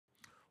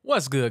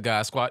What's good,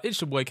 guys squad?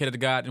 It's your boy Kid the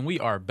God, and we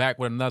are back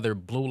with another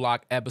Blue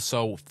Lock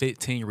episode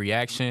 15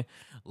 reaction.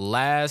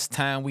 Last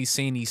time we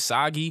seen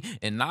ISAGI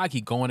and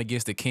Nagi going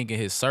against the king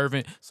and his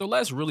servant. So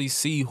let's really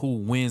see who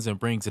wins and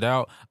brings it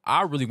out.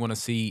 I really want to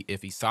see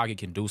if ISAGI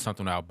can do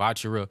something without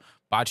Bachira.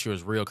 Bachira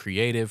is real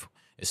creative,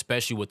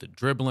 especially with the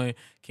dribbling,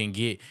 can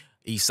get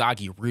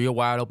ISAGI real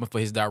wide open for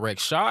his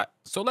direct shot.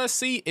 So let's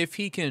see if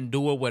he can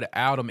do it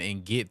without him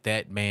and get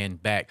that man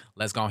back.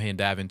 Let's go ahead and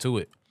dive into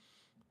it.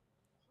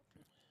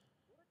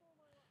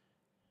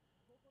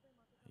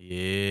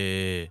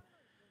 Yeah.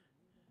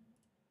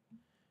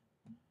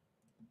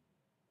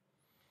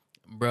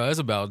 Bro, it's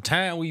about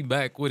time we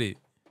back with it.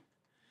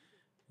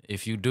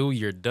 If you do,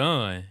 you're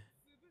done.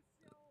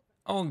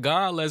 Oh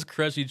God, let's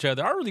crush each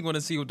other. I really want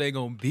to see what they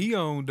gonna be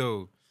on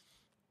though.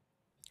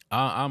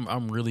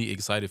 I'm really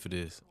excited for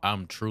this.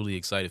 I'm truly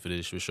excited for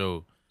this for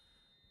sure.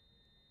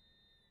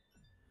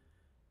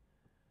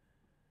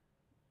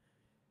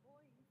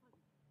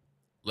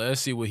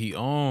 Let's see what he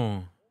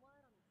on.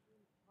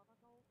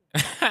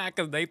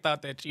 Cause they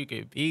thought that you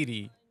could beat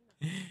him.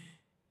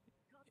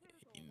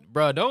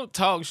 Bro, don't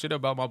talk shit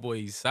about my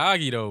boy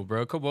ISAGI though,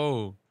 bro. Come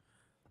on.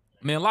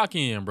 Man, lock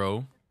in,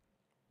 bro.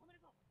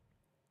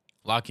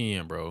 Lock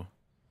in, bro.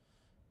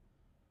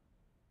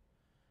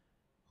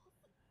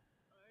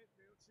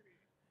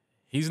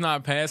 He's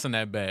not passing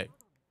that back.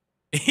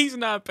 He's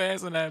not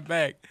passing that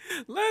back.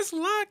 Let's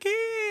lock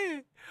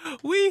in.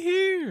 We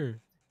here.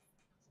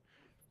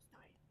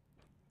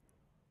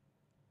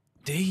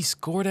 Did he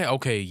score that?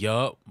 Okay,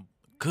 yup.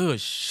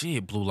 Good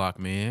shit, Blue Lock,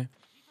 man.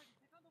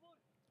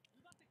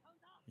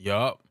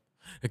 Yup.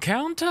 The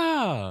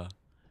counter.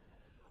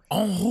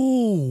 Oh,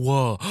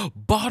 who?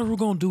 Bottle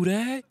gonna do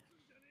that?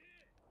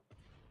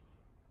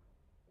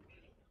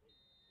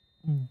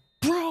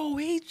 Bro,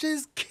 he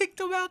just kicked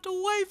him out the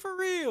way for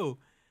real.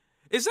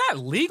 Is that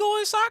legal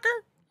in soccer?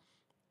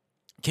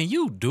 Can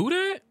you do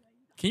that?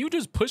 Can you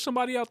just push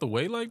somebody out the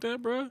way like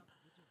that, bro?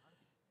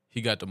 He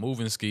got the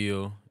moving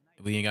skill.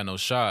 We ain't got no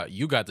shot.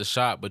 You got the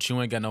shot, but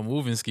you ain't got no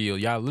moving skill.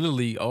 Y'all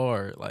literally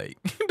are like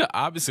the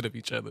opposite of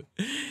each other.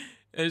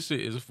 That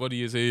shit is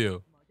funny as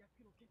hell.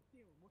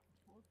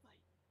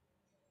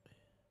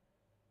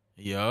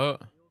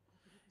 Yup.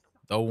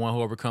 The one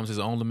who overcomes his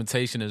own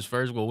limitation is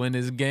first will win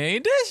this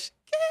game. This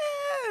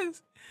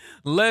yes.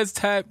 Let's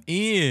tap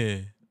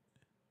in.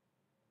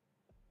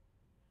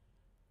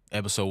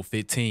 Episode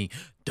 15,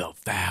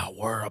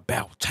 Devour.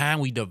 About time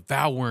we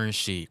devouring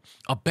shit.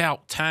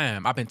 About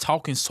time. I've been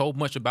talking so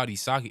much about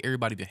ISAGI.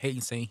 Everybody been hating,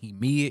 saying he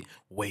mid.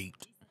 Wait.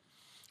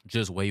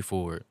 Just wait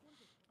for it.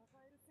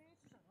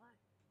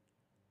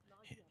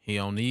 He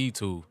don't need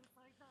to.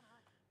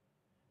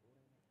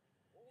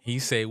 He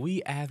said,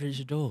 we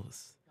average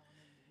Joes.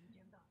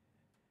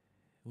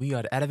 We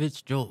are the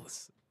average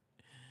Joes.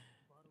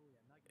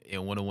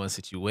 In one-on-one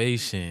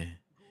situation.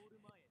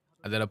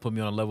 And that'll put me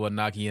on a level of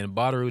Naki and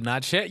Badaru.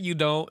 Not yet, you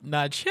don't.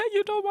 Not yet,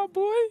 you don't, my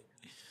boy.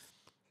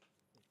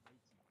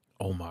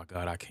 Oh my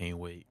God, I can't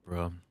wait,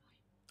 bro.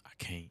 I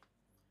can't.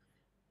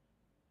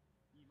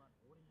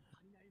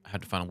 I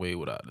had to find a way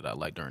that I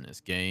like during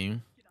this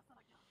game.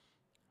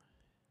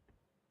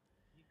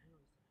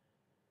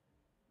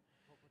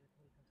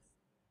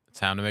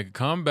 Time to make a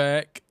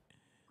comeback.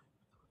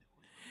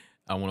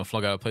 I want to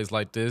flunk out a place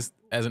like this.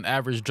 As an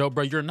average Joe,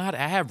 bro, you're not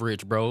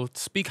average, bro.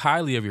 Speak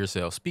highly of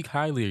yourself. Speak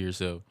highly of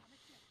yourself.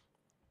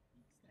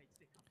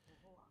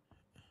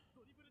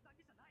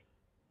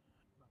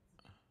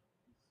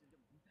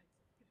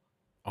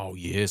 Oh,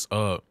 yes,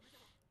 up.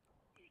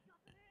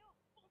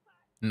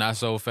 Not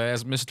so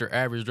fast. Mr.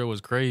 Average Joe was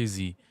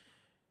crazy.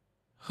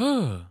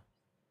 Huh.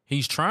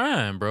 He's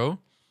trying, bro.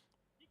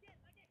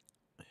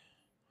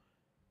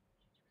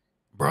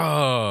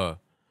 Bruh.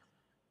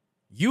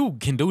 You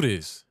can do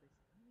this.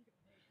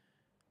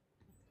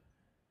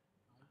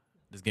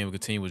 This game will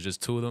continue with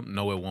just two of them?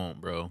 No, it won't,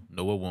 bro.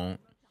 No, it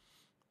won't.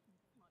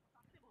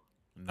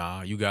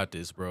 Nah, you got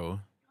this, bro.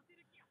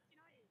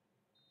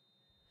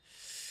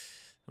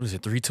 What is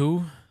it,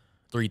 3-2?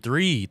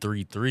 3-3.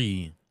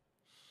 3-3.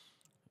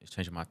 It's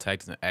changing my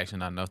tactics and action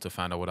not enough to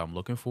find out what I'm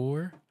looking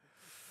for.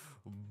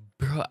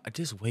 Bro,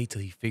 just wait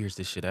till he figures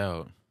this shit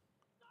out.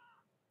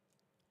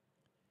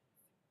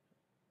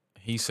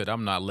 He said,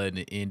 I'm not letting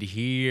it end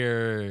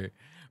here.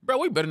 Bro,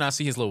 we better not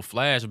see his little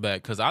flashback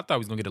because I thought we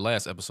was going to get the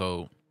last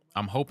episode.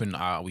 I'm hoping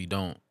we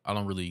don't. I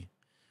don't really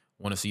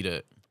want to see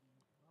that.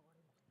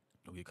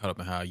 Don't get caught up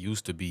in how I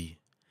used to be.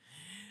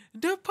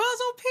 The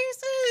puzzle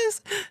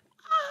pieces.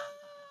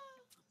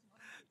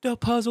 The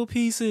puzzle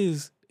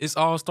pieces. It's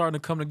all starting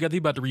to come together. He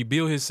about to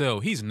rebuild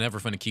himself. He's never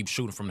finna keep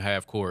shooting from the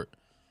half court.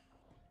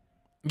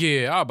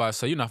 Yeah, I was about to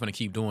say, you're not finna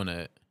keep doing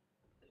that.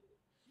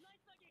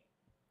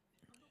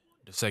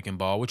 The second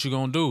ball, what you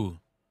gonna do?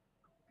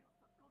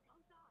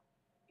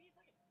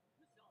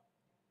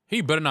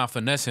 He better not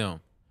finesse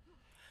him.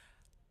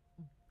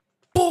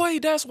 Boy,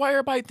 that's why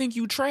everybody think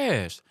you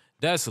trash.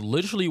 That's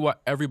literally why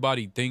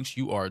everybody thinks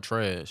you are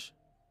trash.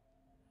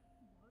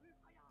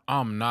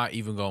 I'm not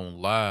even gonna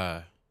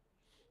lie.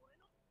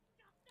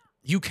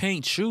 You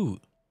can't shoot.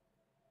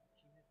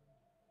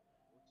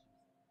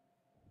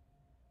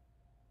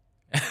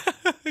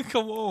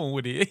 Come on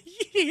with it.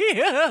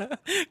 Yeah.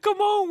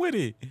 Come on with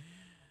it.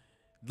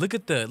 Look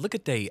at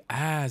they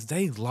eyes.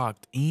 They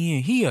locked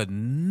in. He a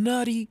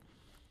nutty.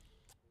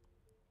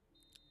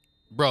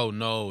 Bro,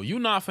 no. You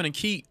not finna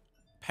keep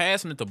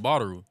passing it to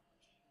Bottle.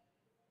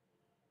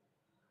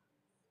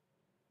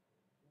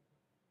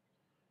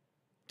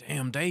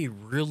 Damn, they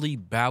really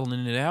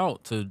battling it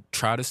out to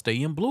try to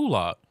stay in blue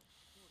lock.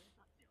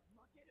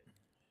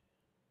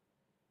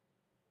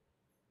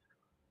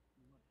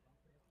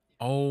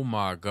 Oh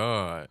my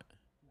God.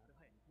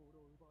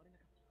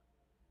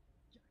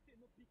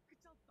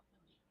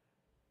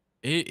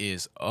 It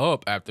is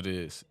up after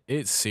this.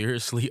 It's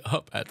seriously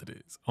up after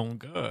this. Oh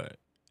God.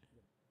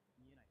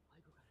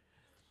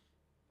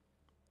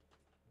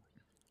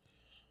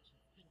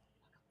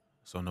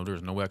 So no,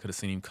 there's no way I could have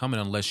seen him coming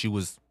unless you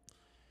was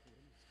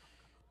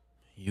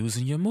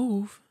using your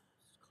move.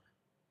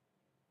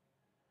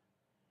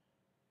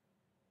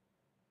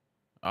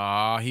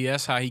 Ah,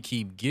 that's how he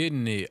keep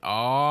getting it.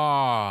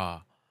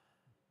 Ah.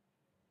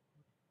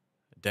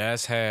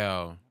 That's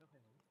how.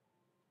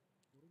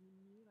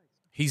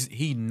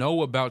 He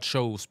know about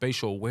your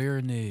spatial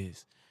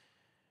awareness.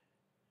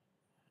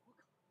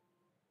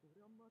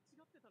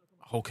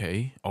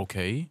 Okay,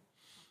 okay.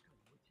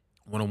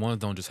 One-on-ones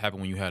don't just happen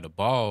when you have the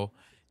ball.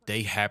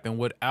 They happen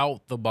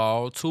without the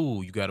ball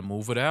too. You gotta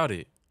move without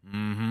it.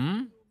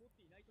 Mm-hmm.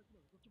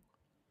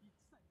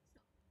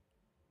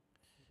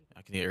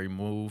 I can hear every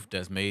move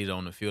that's made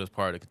on the field as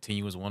part of the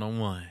continuous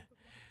one-on-one.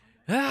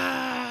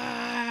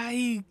 Ah,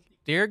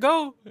 there it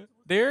go.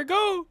 There it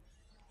go.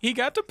 He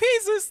got the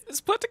pieces.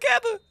 It's put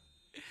together.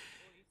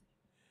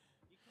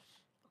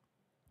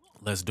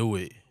 Let's do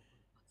it.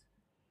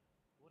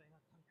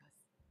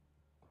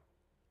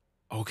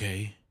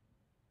 Okay.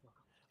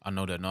 I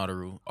know that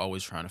Naruto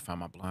always trying to find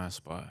my blind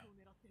spot.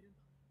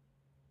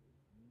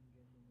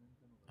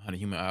 How the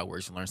human eye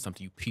works and learn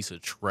something, you piece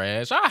of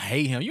trash. I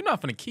hate him. You're not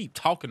gonna keep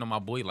talking to my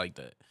boy like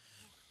that.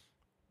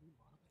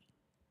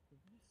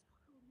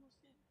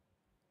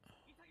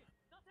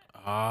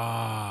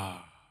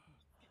 Ah.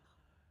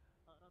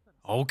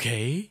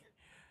 Okay.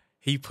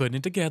 He putting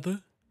it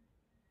together.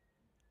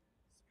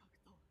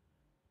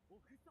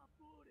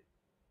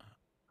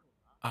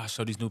 I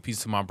show these new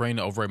pieces to my brain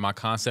to override my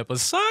concept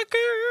of soccer.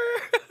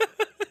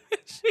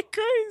 She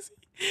crazy.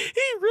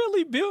 He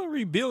really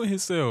rebuilding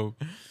himself.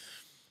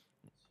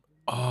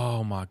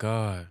 Oh my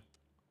God.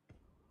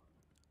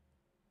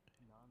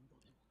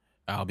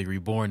 I'll be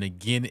reborn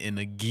again and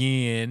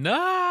again.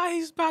 Ah,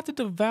 he's about to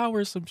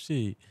devour some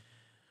shit.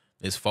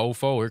 It's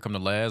 4-4. Here come the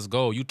last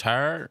goal. You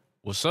tired?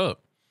 What's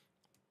up?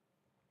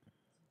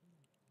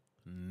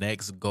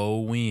 Next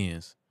goal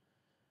wins.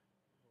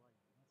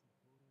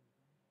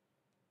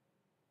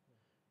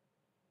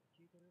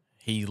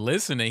 He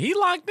listening. He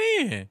locked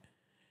in.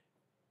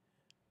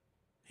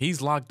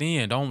 He's locked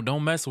in.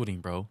 Don't mess with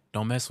him, bro.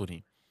 Don't mess with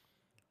him.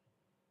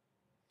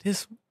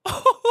 This shit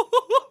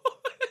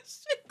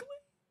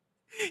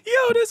clean.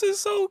 Yo, this is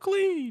so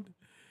clean.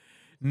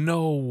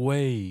 No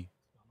way.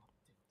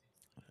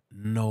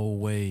 No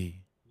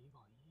way.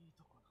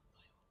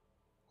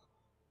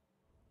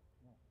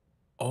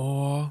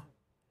 Oh.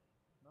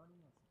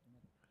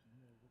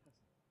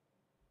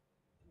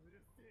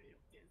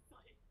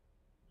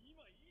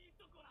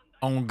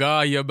 On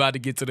God, you're about to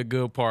get to the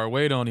good part.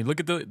 Wait on him. Look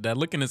at that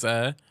look in his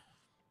eye.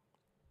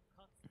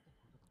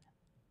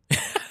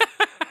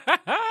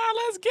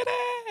 Let's get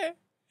it.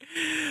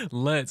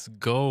 Let's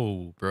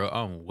go, bro.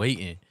 I'm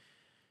waiting.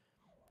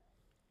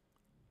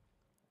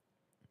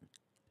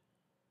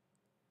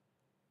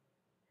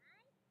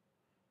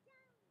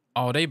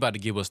 Oh, they about to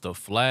give us the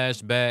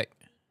flashback.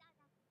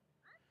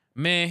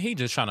 Man, he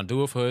just trying to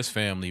do it for his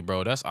family,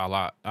 bro. That's all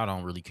I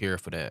don't really care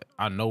for that.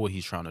 I know what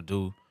he's trying to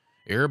do.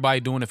 Everybody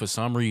doing it for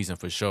some reason,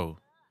 for sure.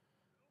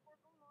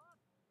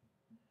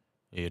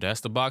 Yeah,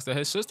 that's the box that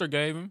his sister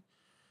gave him.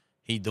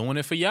 He doing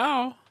it for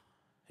y'all.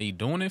 He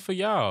doing it for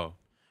y'all.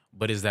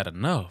 But is that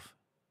enough?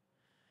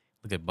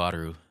 Look at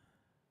Badaru.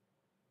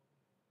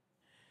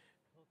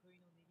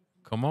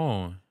 Come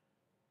on.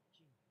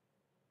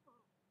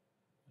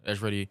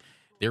 That's ready.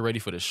 They're ready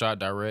for the shot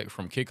direct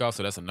from kickoff,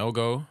 so that's a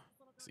no-go.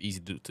 It's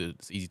easy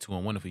it's easy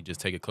 2-on-1 if we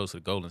just take it close to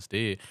the goal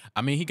instead.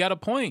 I mean, he got a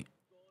point.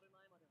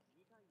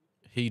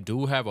 He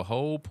do have a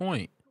whole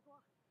point.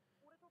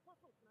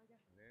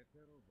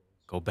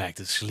 Go back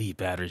to sleep,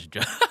 batters.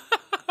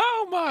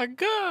 Oh my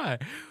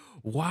God.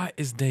 Why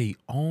is they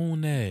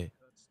on that?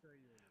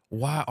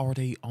 Why are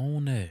they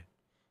on that?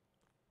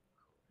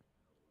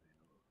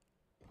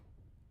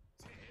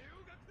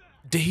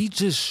 Did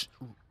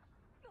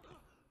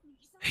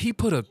he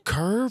put a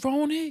curve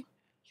on it?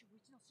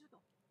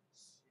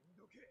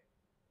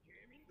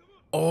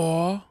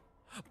 Or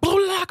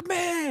Blue Lock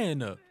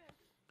Man.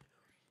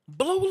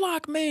 Blue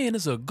Lock Man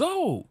is a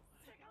goal.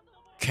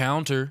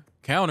 Counter.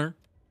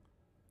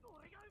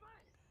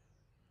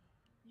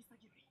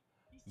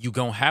 You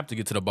gonna have to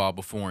get to the ball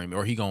before him,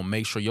 or he gonna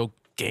make sure your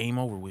game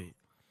over with.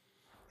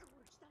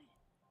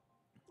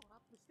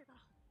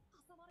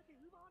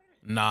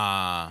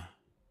 Nah.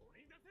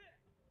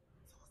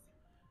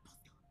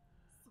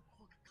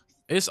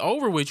 It's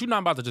over with. You're not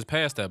about to just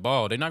pass that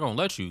ball. They're not gonna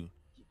let you.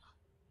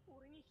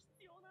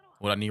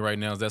 What I need right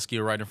now is that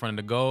skill right in front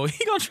of the goal.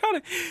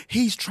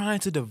 He's trying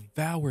to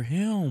devour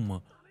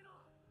him.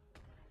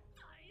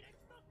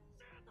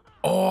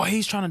 Oh,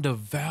 he's trying to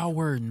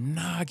devour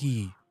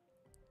Nagi.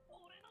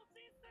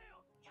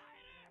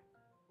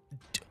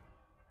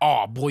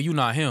 Oh, boy, you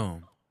not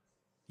him.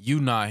 You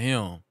not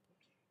him.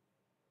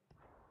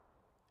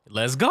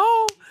 Let's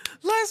go.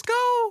 Let's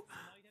go.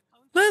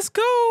 Let's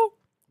go.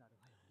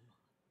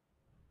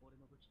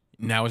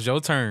 Now it's your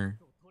turn.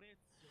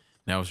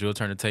 Now it's your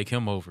turn to take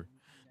him over.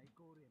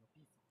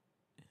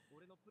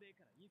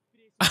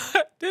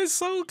 That's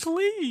so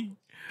clean.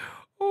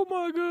 Oh,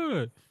 my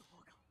God.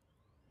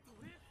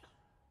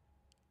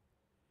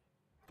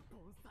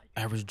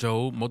 Average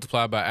Joe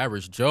multiplied by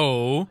average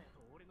Joe.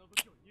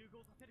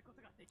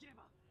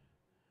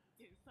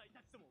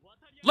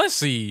 Let's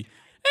see.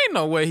 Ain't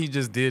no way he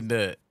just did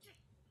that.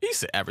 He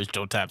said average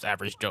Joe times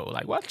average Joe.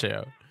 Like, watch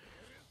out.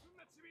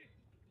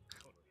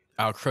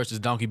 I'll crush this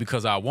donkey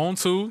because I want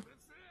to.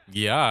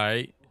 Yeah, all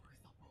right.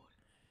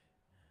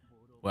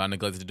 What I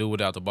neglected to do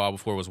without the ball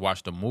before was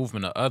watch the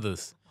movement of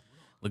others.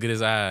 Look at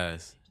his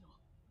eyes.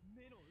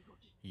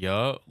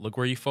 Yup. Look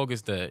where he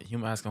focused at.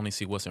 Human eyes can only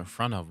see what's in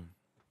front of him.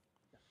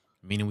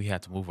 Meaning we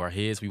have to move our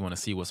heads. We want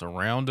to see what's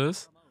around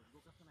us.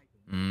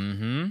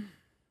 Mm-hmm.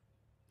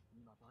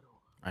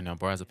 Right now,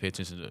 bro has to pay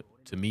attention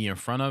to me in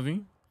front of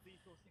him.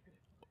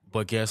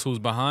 But guess who's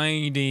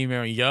behind him?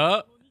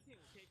 Yup.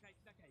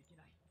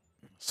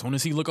 As soon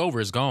as he look over,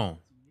 it's gone.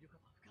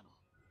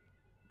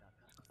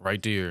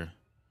 Right there.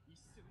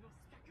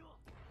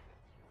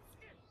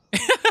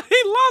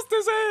 He lost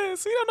his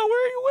ass. He don't know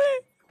where he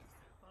went.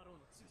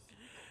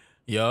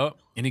 Yup.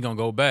 And he gonna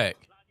go back.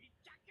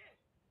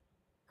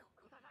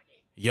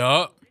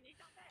 Yup.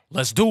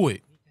 Let's do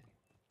it.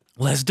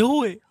 Let's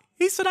do it.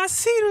 He said, I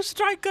see the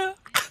striker.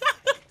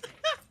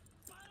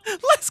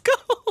 Let's go.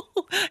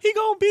 He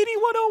gonna beat him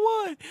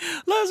 1-on-1.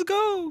 Let's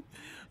go.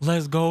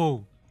 Let's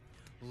go.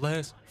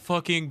 Let's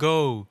fucking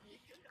go.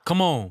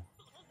 Come on.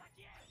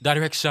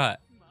 Direct shot.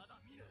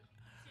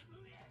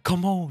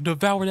 Come on.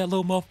 Devour that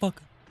little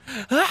motherfucker.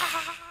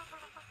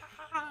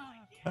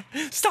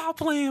 Stop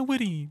playing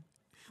with him.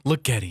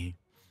 Look at him.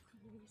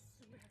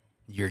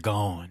 You're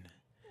gone.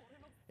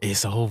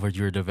 It's over.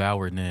 You're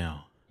devoured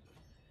now.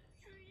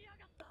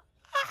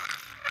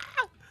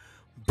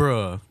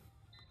 Bruh.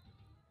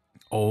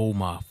 Oh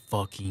my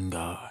fucking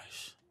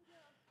gosh.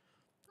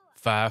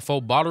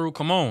 5-4 Badaru,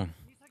 come on.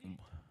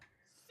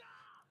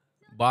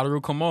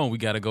 Badaru, come on. We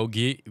gotta go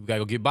get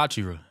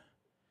Bachira.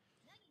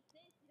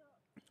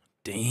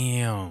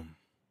 Damn.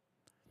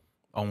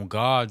 On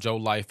God, your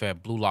life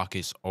at Blue Lock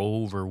is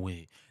over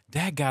with.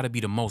 That gotta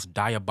be the most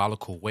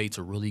diabolical way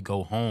to really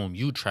go home.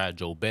 You tried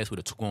your best with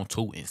a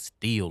 2-on-2 and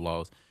still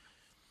lost.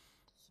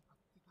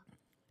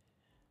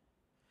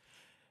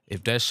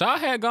 If that shot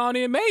had gone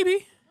in,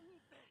 maybe.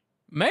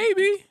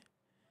 Maybe.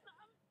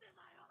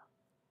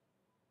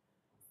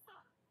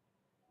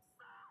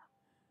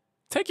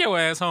 Take your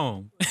ass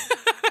home.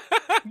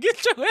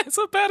 Get your ass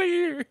up out of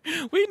here.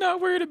 We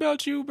not worried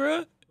about you,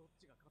 bro.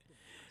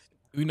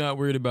 We not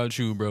worried about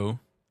you, bro.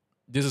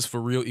 This is for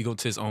real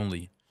egotists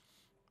only.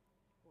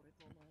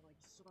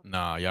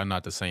 Nah, y'all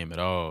not the same at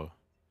all.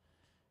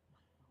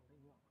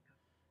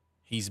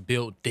 He's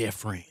built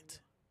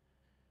different.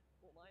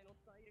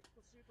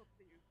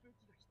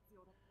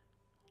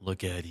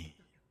 Look at him.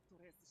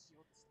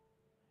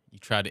 You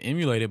tried to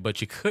emulate it,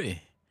 but you couldn't.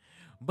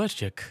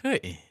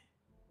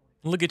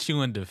 Look at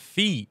you in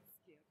defeat.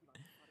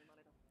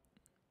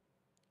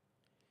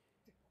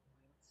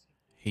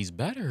 He's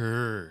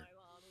better.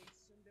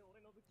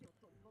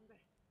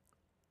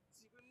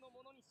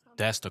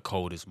 That's the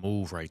coldest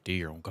move right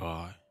there, on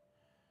God.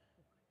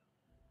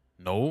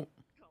 Nope.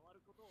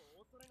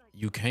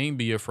 You can't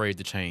be afraid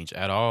to change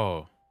at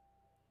all.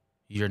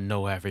 You're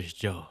no average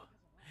Joe.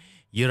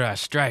 You're a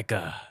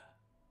striker.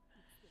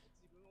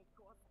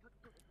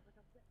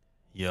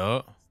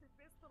 Yup.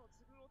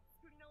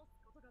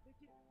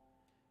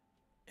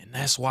 And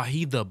that's why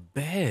he the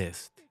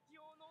best.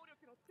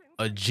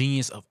 A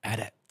genius of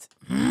adapt.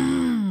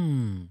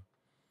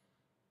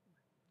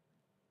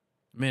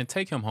 Man,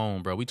 take him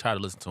home, bro. We try to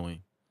listen to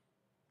him.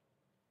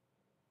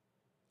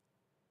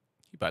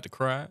 He about to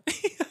cry.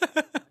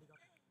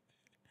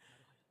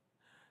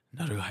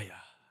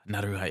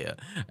 Naruhaya.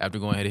 After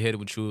going head to head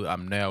with you,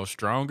 I'm now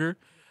stronger.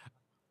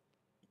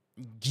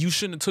 You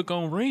shouldn't have took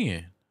on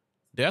Ren.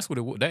 That's what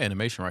it. That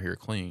animation right here,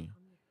 clean.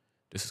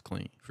 This is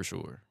clean for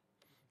sure.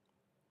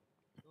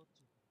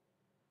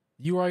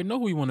 You already know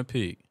who you want to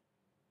pick.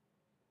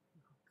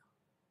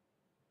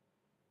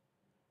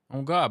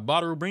 Oh God,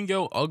 Badaru, bring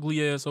your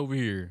ugly ass over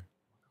here.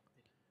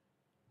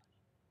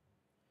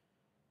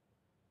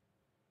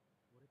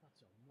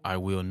 I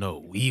will know.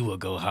 We will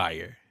go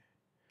higher.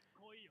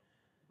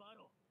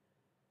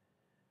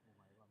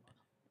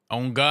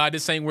 Oh God,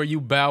 this ain't where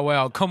you bow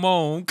out. Come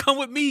on. Come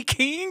with me,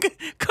 King.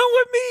 Come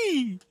with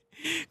me.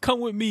 Come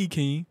with me,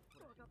 King.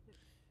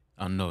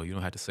 I know, you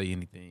don't have to say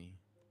anything.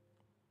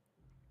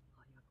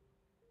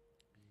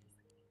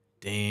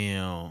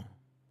 Damn.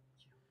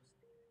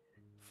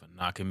 For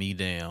knocking me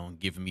down,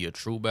 giving me a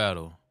true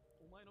battle.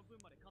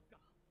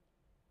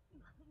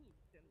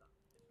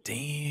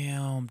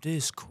 Damn,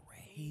 this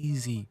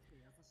crazy.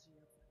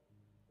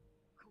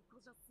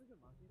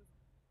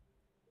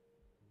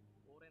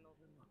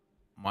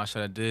 My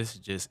shot at this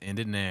just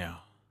ended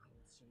now.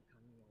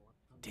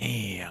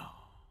 Damn.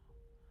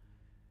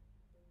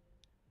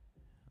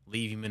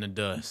 Leave him in the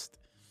dust.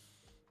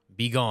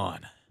 Be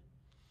gone.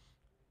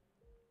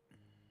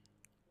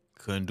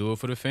 Couldn't do it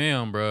for the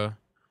fam, bruh.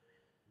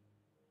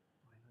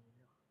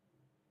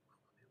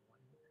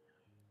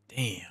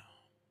 Damn.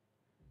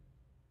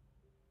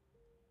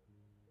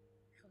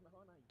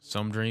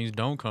 Some dreams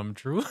don't come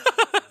true.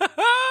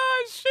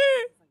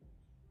 Shit.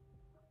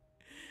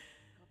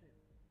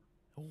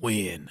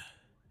 Win.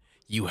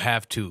 You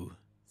have to.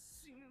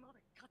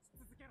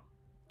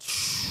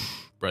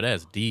 Bro,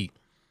 that's deep.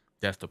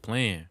 That's the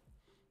plan.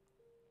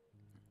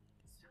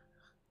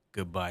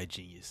 Goodbye,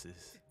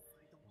 geniuses.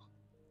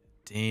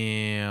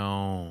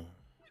 Damn.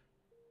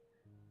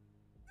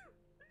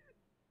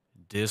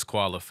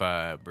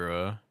 Disqualified,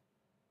 bruh.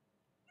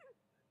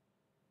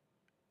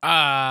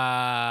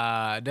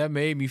 Ah, that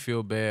made me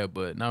feel bad,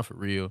 but not for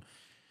real.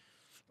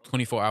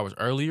 24 hours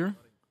earlier.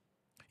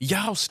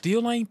 Y'all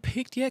still ain't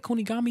picked yet,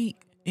 Kunigami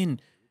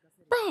and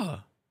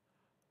bruh.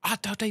 I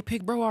thought they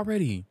picked bro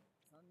already.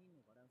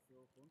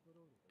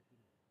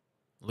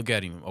 Look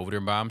at him over there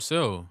by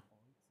himself.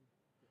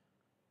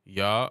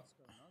 Y'all.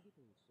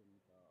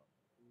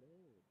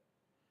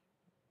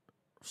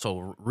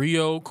 So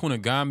Rio,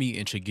 Kunigami,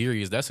 and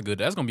Chigiri that's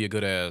gonna be a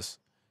good ass.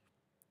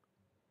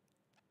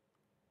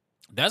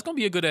 That's gonna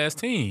be a good ass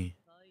team.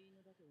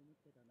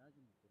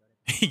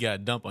 He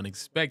got dumped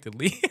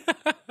unexpectedly.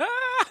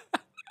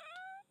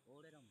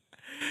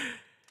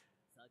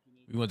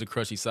 We went to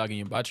crush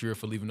Isagi and Bachira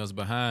for leaving us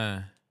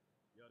behind.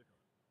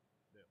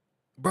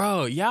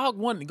 Bro, y'all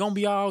want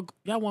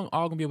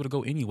all gonna be able to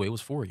go anyway. It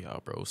was for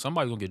y'all, bro.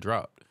 Somebody's gonna get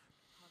dropped.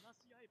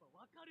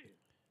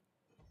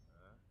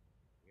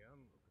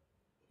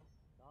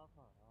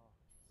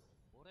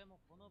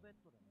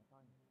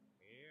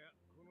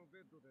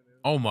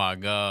 Oh my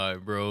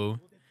god, bro.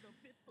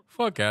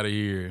 Fuck out of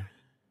here.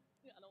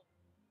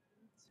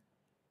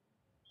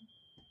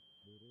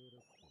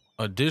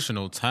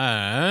 Additional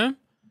time.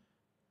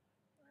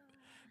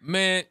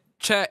 Man,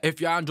 chat, if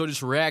y'all enjoyed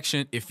this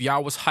reaction, if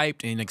y'all was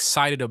hyped and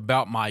excited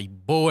about my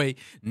boy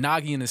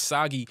Nagi and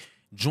Isagi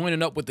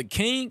joining up with the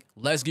king,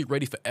 let's get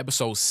ready for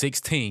episode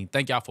 16.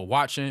 Thank y'all for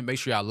watching. Make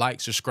sure y'all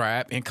like,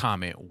 subscribe, and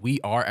comment. We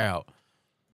are out.